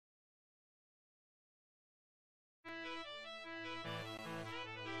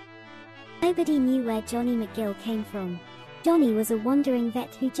Nobody knew where Johnny McGill came from. Johnny was a wandering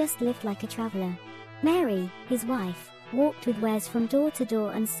vet who just lived like a traveler. Mary, his wife, walked with wares from door to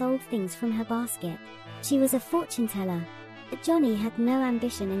door and sold things from her basket. She was a fortune teller. But Johnny had no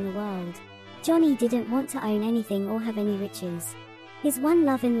ambition in the world. Johnny didn't want to own anything or have any riches. His one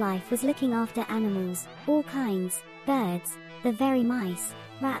love in life was looking after animals, all kinds, birds, the very mice,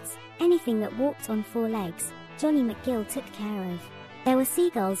 rats, anything that walked on four legs, Johnny McGill took care of. There were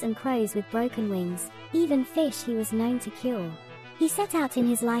seagulls and crows with broken wings, even fish he was known to cure. He set out in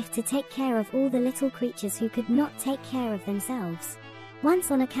his life to take care of all the little creatures who could not take care of themselves. Once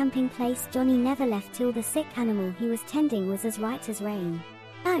on a camping place, Johnny never left till the sick animal he was tending was as right as rain.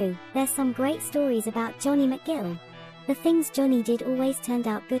 Oh, there's some great stories about Johnny McGill. The things Johnny did always turned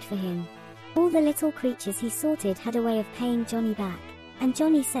out good for him. All the little creatures he sorted had a way of paying Johnny back, and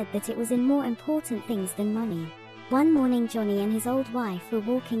Johnny said that it was in more important things than money. One morning Johnny and his old wife were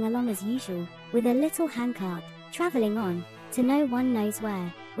walking along as usual, with a little handcart, traveling on, to no one knows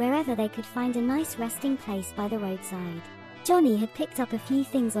where, wherever they could find a nice resting place by the roadside. Johnny had picked up a few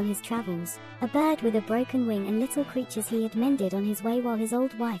things on his travels, a bird with a broken wing and little creatures he had mended on his way while his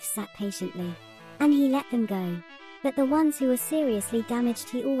old wife sat patiently. And he let them go. But the ones who were seriously damaged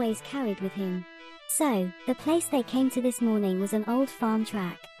he always carried with him. So, the place they came to this morning was an old farm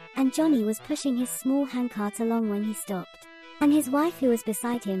track, and Johnny was pushing his small handcart along when he stopped. And his wife, who was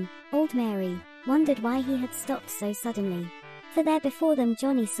beside him, old Mary, wondered why he had stopped so suddenly. For there before them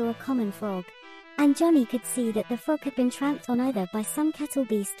Johnny saw a common frog. And Johnny could see that the frog had been tramped on either by some cattle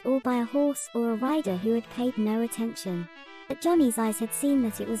beast or by a horse or a rider who had paid no attention. But Johnny's eyes had seen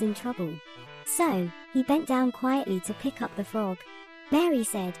that it was in trouble. So, he bent down quietly to pick up the frog. Mary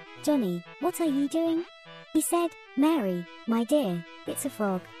said, "Johnny, what are you doing?" He said, "Mary, my dear, it's a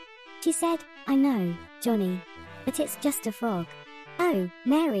frog." She said, "I know, Johnny. But it's just a frog." "Oh,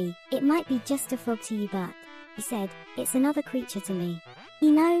 Mary, it might be just a frog to you, but," he said, "it's another creature to me.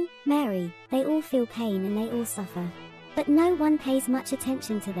 You know, Mary, they all feel pain and they all suffer. But no one pays much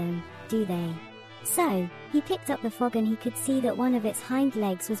attention to them, do they?" So, he picked up the frog and he could see that one of its hind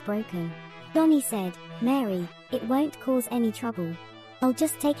legs was broken. Johnny said, "Mary, it won't cause any trouble. I'll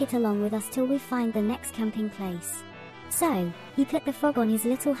just take it along with us till we find the next camping place." So, he put the frog on his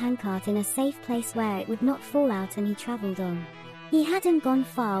little handcart in a safe place where it would not fall out and he traveled on. He hadn't gone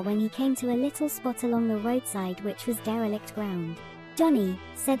far when he came to a little spot along the roadside which was derelict ground. "Johnny,"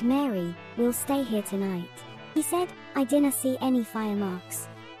 said Mary, "we'll stay here tonight." He said, "I dinna see any fire marks.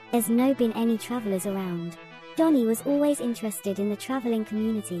 There's no been any travelers around." Johnny was always interested in the traveling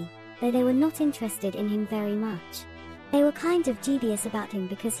community, though they were not interested in him very much. They were kind of dubious about him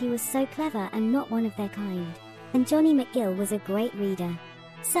because he was so clever and not one of their kind. And Johnny McGill was a great reader.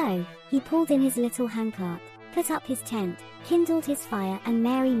 So, he pulled in his little handcart, put up his tent, kindled his fire and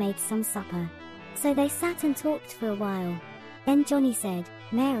Mary made some supper. So they sat and talked for a while. Then Johnny said,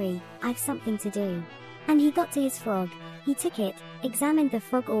 "Mary, I've something to do." And he got to his frog, he took it, examined the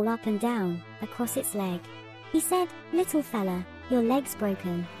frog all up and down, across its leg. He said, "Little fella, your leg's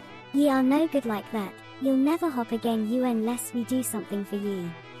broken. Ye are no good like that, you'll never hop again you unless we do something for ye.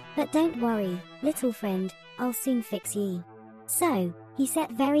 But don't worry, little friend, I'll soon fix ye." So, he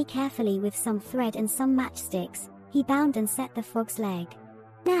set very carefully with some thread and some matchsticks, he bound and set the frog's leg.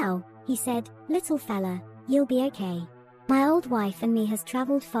 "Now," he said, "little fella, you'll be okay. My old wife and me has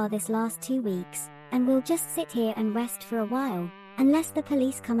traveled far this last 2 weeks, and we'll just sit here and rest for a while, unless the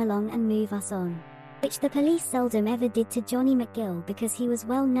police come along and move us on." Which the police seldom ever did to Johnny McGill because he was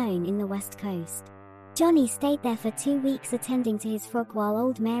well known in the West Coast. Johnny stayed there for 2 weeks attending to his frog while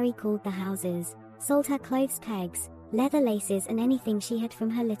old Mary called the houses, sold her clothes pegs, leather laces and anything she had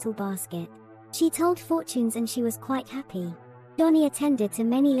from her little basket. She told fortunes and she was quite happy. Johnny attended to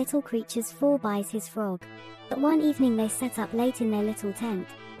many little creatures for by his frog. But one evening they sat up late in their little tent,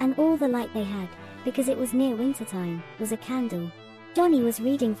 and all the light they had, because it was near wintertime, was a candle. Johnny was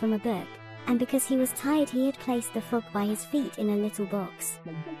reading from a book, and because he was tired he had placed the frog by his feet in a little box.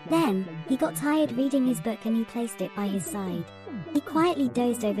 Then, he got tired reading his book and he placed it by his side. He quietly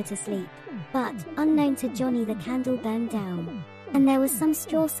dozed over to sleep, but, unknown to Johnny, the candle burned down. And there was some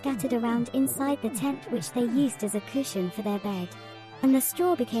straw scattered around inside the tent which they used as a cushion for their bed. And the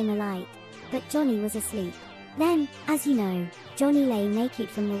straw became alight, but Johnny was asleep. Then, as you know, Johnny lay naked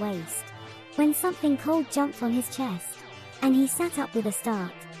from the waist, when something cold jumped on his chest, and he sat up with a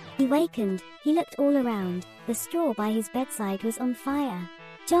start. He wakened, he looked all around, the straw by his bedside was on fire.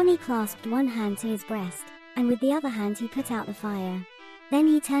 Johnny clasped one hand to his breast, and with the other hand he put out the fire. Then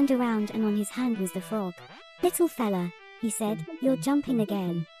he turned around and on his hand was the frog. "Little fella," he said, "you're jumping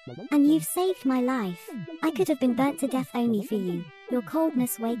again. And you've saved my life. I could have been burnt to death only for you. Your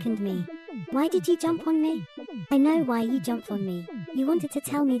coldness wakened me. Why did you jump on me? I know why you jumped on me. You wanted to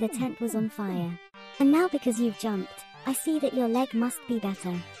tell me the tent was on fire. And now because you've jumped, I see that your leg must be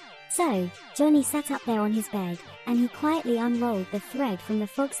better. So, Johnny sat up there on his bed, and he quietly unrolled the thread from the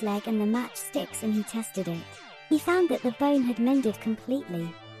frog's leg and the matchsticks and he tested it. He found that the bone had mended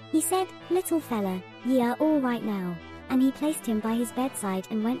completely. He said, "Little fella, ye are all right now," and he placed him by his bedside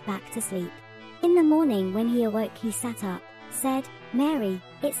and went back to sleep. In the morning when he awoke he sat up, said, "Mary,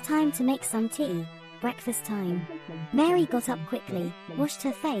 it's time to make some tea. Breakfast time." Mary got up quickly, washed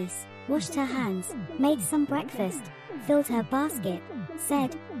her face, washed her hands, made some breakfast, filled her basket,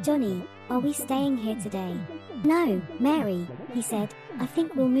 said, "Johnny, are we staying here today?" "No, Mary," he said, "I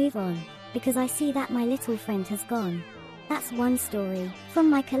think we'll move on, because I see that my little friend has gone." That's one story from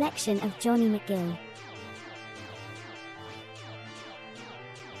my collection of Johnny McGill.